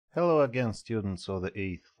Hello again, students of the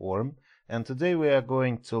 8th form, and today we are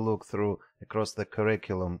going to look through across the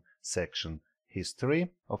curriculum section history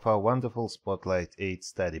of our wonderful Spotlight 8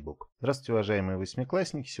 study book. Здравствуйте, уважаемые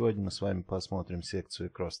восьмиклассники! Сегодня мы с вами посмотрим секцию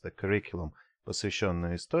across the curriculum,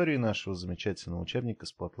 посвященную истории нашего замечательного учебника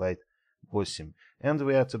Spotlight 8. And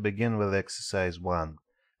we are to begin with exercise 1.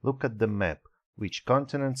 Look at the map. Which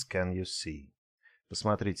continents can you see?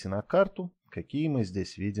 Посмотрите на карту, какие мы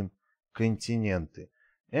здесь видим континенты.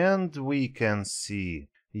 And we can see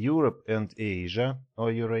Europe and Asia,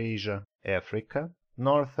 or Eurasia, Africa,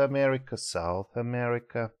 North America, South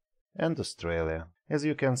America, and Australia. As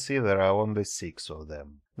you can see, there are only 6 of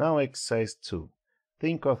them. Now exercise 2.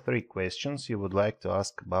 Think of 3 questions you would like to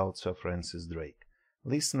ask about Sir Francis Drake.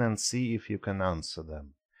 Listen and see if you can answer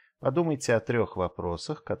them. Подумайте о 3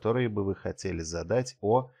 вопросах, которые бы вы хотели задать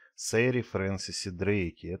о сэре Фрэнсисе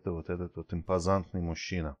Дрейке. Это вот этот вот импозантный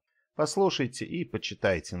мужчина. Послушайте и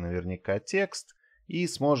почитайте наверняка текст, и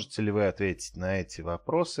сможете ли вы ответить на эти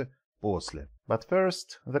вопросы после. But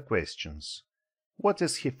first, the questions. What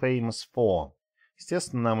is he famous for?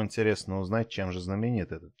 Естественно, нам интересно узнать, чем же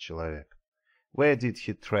знаменит этот человек. Where did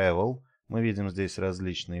he travel? Мы видим здесь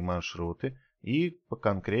различные маршруты, и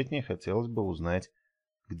поконкретнее хотелось бы узнать,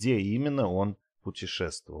 где именно он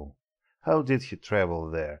путешествовал. How did he travel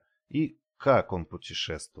there? И как он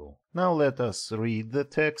путешествовал. Now let us read the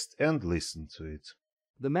text and listen to it.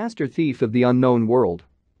 The Master Thief of the Unknown World.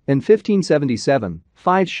 In 1577,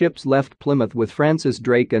 5 ships left Plymouth with Francis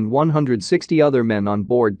Drake and 160 other men on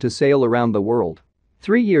board to sail around the world.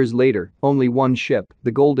 3 years later, only one ship,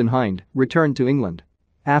 the Golden Hind, returned to England.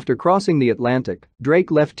 After crossing the Atlantic, Drake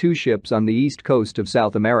left 2 ships on the east coast of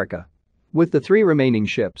South America. With the 3 remaining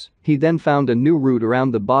ships, he then found a new route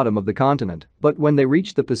around the bottom of the continent, but when they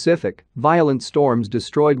reached the Pacific, violent storms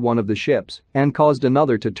destroyed one of the ships and caused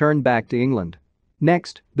another to turn back to England.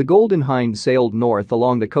 Next, the Golden Hind sailed north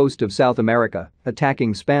along the coast of South America,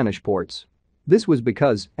 attacking Spanish ports. This was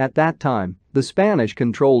because, at that time, the Spanish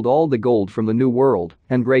controlled all the gold from the New World,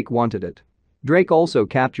 and Drake wanted it. Drake also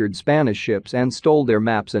captured Spanish ships and stole their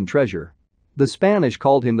maps and treasure. The Spanish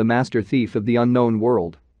called him the Master Thief of the Unknown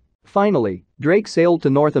World. Finally, Drake sailed to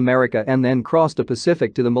North America and then crossed the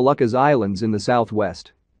Pacific to the Moluccas Islands in the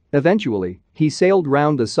southwest. Eventually, he sailed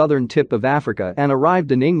round the southern tip of Africa and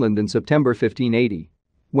arrived in England in September 1580.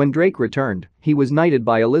 When Drake returned, he was knighted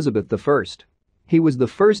by Elizabeth I. He was the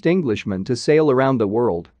first Englishman to sail around the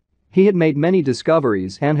world. He had made many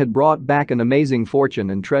discoveries and had brought back an amazing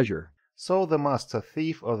fortune and treasure. So the Master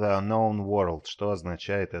Thief of the Unknown World. Что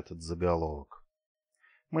означает этот заголовок?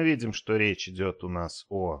 Мы видим, что речь идет у нас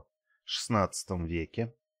о XVI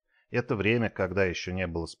веке. Это время, когда еще не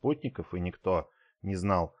было спутников и никто не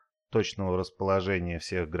знал точного расположения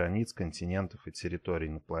всех границ, континентов и территорий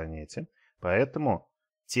на планете. Поэтому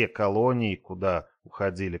те колонии, куда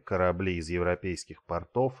уходили корабли из европейских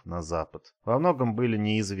портов на запад, во многом были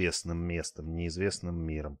неизвестным местом, неизвестным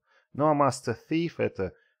миром. Ну а Master Thief —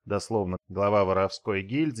 это дословно глава воровской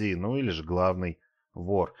гильдии, ну или же главный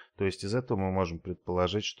вор. То есть из этого мы можем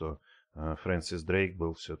предположить, что Фрэнсис Дрейк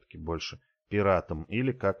был все-таки больше пиратом,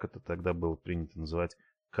 или, как это тогда было принято называть,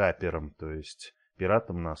 капером, то есть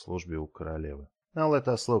пиратом на службе у королевы. Now let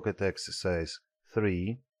us look at exercise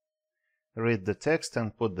 3. Read the text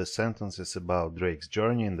and put the sentences about Drake's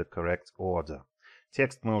journey in the correct order.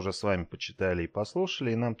 Текст мы уже с вами почитали и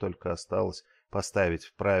послушали, и нам только осталось поставить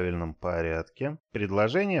в правильном порядке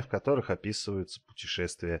предложения, в которых описываются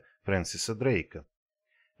путешествия Фрэнсиса Дрейка.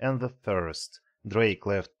 And the first. Drake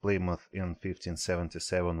left Plymouth in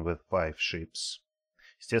 1577 with 5 ships.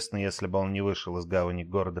 Естественно, если бы он не вышел из гавани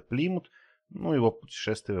города Плимут, его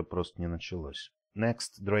путешествие просто не началось.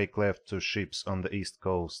 Next, Drake left 2 ships on the east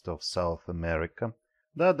coast of South America.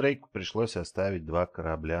 Да, Дрейку пришлось оставить 2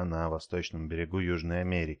 корабля на восточном берегу Южной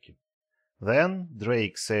Америки. Then,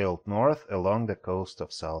 Drake sailed north along the coast of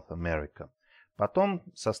South America. Потом,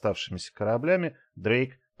 с оставшимися кораблями,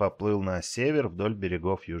 Дрейк поплыл на север вдоль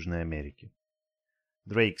берегов Южной Америки.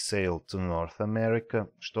 Drake sailed to North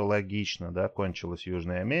America, что логично, да, кончилась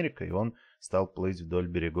Южная Америка, и он стал плыть вдоль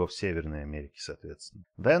берегов Северной Америки, соответственно.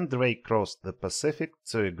 Then Drake crossed the Pacific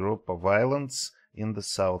to a group of islands in the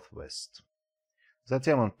southwest.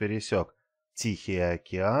 Затем он пересек Тихий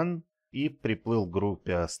океан и приплыл к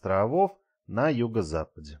группе островов на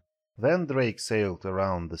юго-западе. Then Drake sailed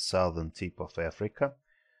around the southern tip of Africa.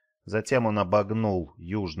 Затем он обогнул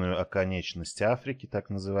южную оконечность Африки, так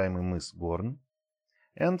называемый мыс Горн.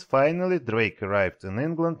 And finally, Drake arrived in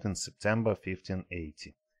England in September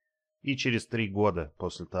 1580. И через 3 года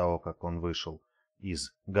после того, как он вышел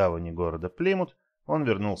из гавани города Плимут, он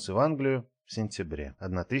вернулся в Англию в сентябре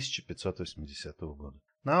 1580 года.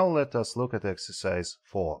 Now let us look at exercise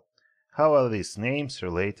 4. How are these names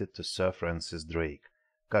related to Sir Francis Drake?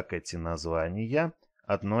 Как эти названия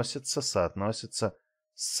соотносятся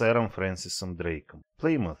с сэром Фрэнсисом Дрейком?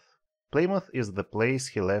 Plymouth. Plymouth is the place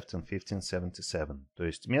he left in 1577, то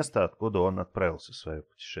есть место, откуда он отправился в свое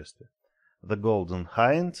путешествие. The Golden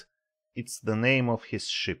Hind, it's the name of his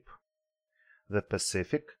ship. The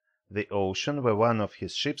Pacific, the ocean where one of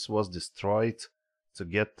his ships was destroyed to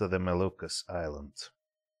get to the Moluccas Island.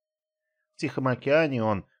 В Тихом океане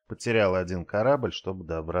он потерял один корабль, чтобы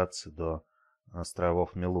добраться до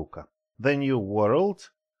островов Мелука. The New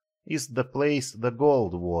World is the place the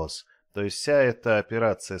gold was. То есть вся эта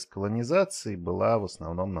операция с колонизацией была в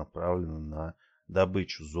основном направлена на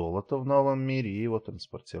добычу золота в новом мире и его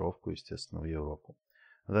транспортировку, естественно, в Европу.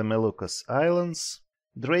 The Moluccas Islands.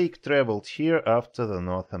 Drake traveled here after the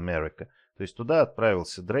North America. То есть туда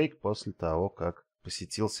отправился Дрейк после того, как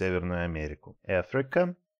посетил Северную Америку.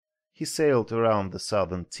 Africa. He sailed around the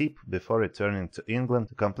southern tip before returning to England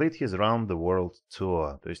to complete his round-the-world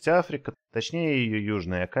tour. То есть Африка, точнее ее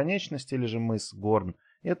южная оконечность, или же мыс Горн,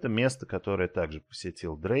 это место, которое также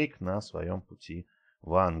посетил Дрейк на своем пути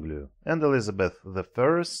в Англию. And Elizabeth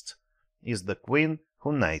I is the queen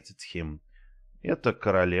who knighted him. Это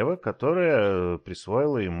королева, которая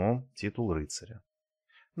присвоила ему титул рыцаря.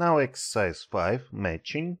 Now exercise 5,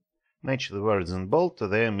 matching. Match the words in bold to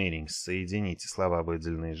their meanings. Соедините слова,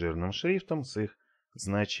 выделенные жирным шрифтом, с их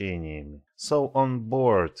значениями. So on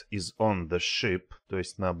board is on the ship, то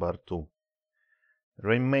есть на борту.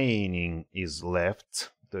 Remaining is left,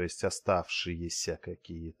 то есть оставшиеся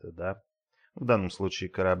какие-то, да. В данном случае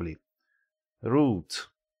корабли. Route,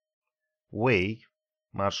 way,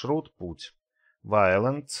 маршрут, путь.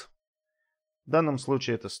 Violent, в данном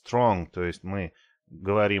случае это strong, то есть мы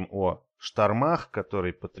говорим о штормах,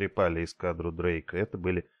 которые потрепали эскадру Дрейка. Это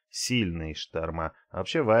были сильные шторма. А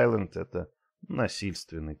вообще violent это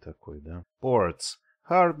насильственный такой, да. Ports,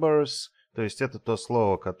 harbors, то есть это то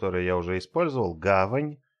слово, которое я уже использовал.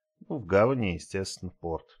 Гавань. Ну, в гавани, естественно,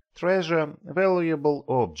 порт. Treasure, valuable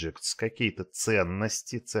objects, какие-то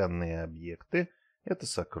ценности, ценные объекты. Это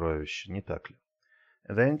сокровища, не так ли?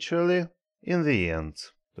 Eventually, in the end,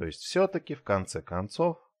 то есть все-таки, в конце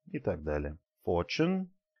концов, и так далее. Fortune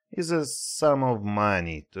is a sum of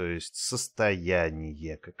money, то есть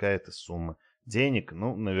состояние, какая-то сумма денег,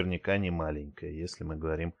 ну, наверняка не маленькая, если мы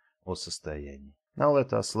говорим о состоянии. Now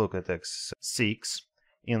let us look at exercise 6.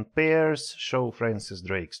 In pairs, show Francis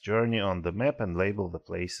Drake's journey on the map and label the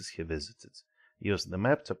places he visited. Use the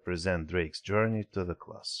map to present Drake's journey to the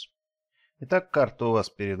class. Итак, карта у вас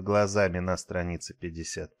перед глазами на странице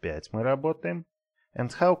 55 мы работаем.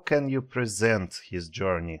 And how can you present his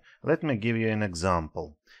journey? Let me give you an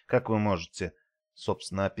example. Как вы можете,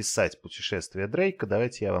 собственно, описать путешествие Дрейка?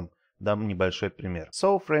 Давайте я вам дам небольшой пример.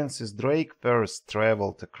 So Francis Drake first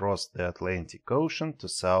traveled across the Atlantic Ocean to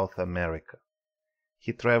South America.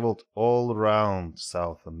 He traveled all around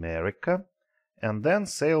South America and then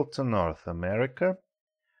sailed to North America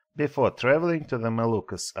before traveling to the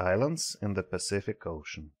Moluccas Islands in the Pacific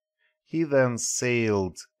Ocean. He then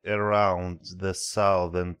sailed around the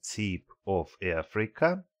southern tip of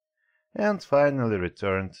Africa and finally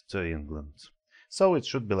returned to England. So it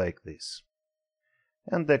should be like this.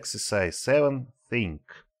 And exercise 7, think.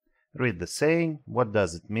 Read the saying, what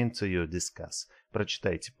does it mean to you, discuss.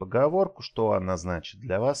 Прочитайте поговорку, что она значит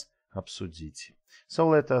для вас, обсудите. So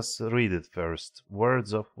let us read it first.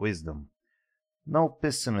 Words of wisdom. No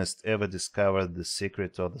pessimist ever discovered the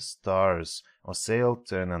secret of the stars, or sailed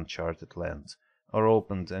to an uncharted land, or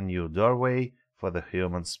opened a new doorway for the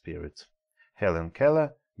human spirit. Helen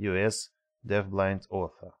Keller, U.S., deafblind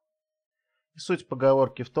author. И суть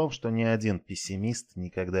поговорки в том, что ни один пессимист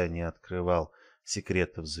никогда не открывал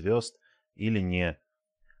секретов звезд или не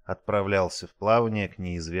отправлялся в плавание к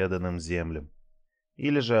неизведанным землям,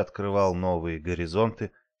 или же открывал новые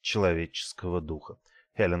горизонты человеческого духа.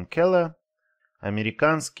 Хелен Келлер,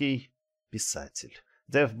 американский писатель.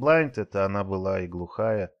 Deafblind — это она была и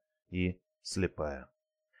глухая, и слепая.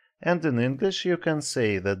 And in English you can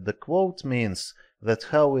say that the quote means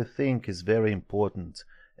that how we think is very important,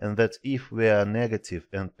 and that if we are negative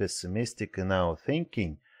and pessimistic in our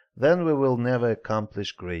thinking, then we will never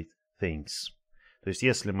accomplish great things. То есть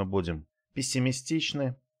если мы будем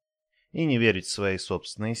пессимистичны и не верить в свои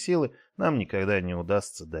собственные силы, нам никогда не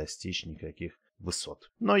удастся достичь никаких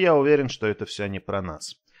высот. Но я уверен, что это все не про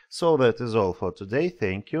нас. So that is all for today.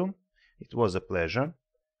 Thank you. It was a pleasure.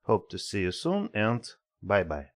 Hope to see you soon and bye-bye.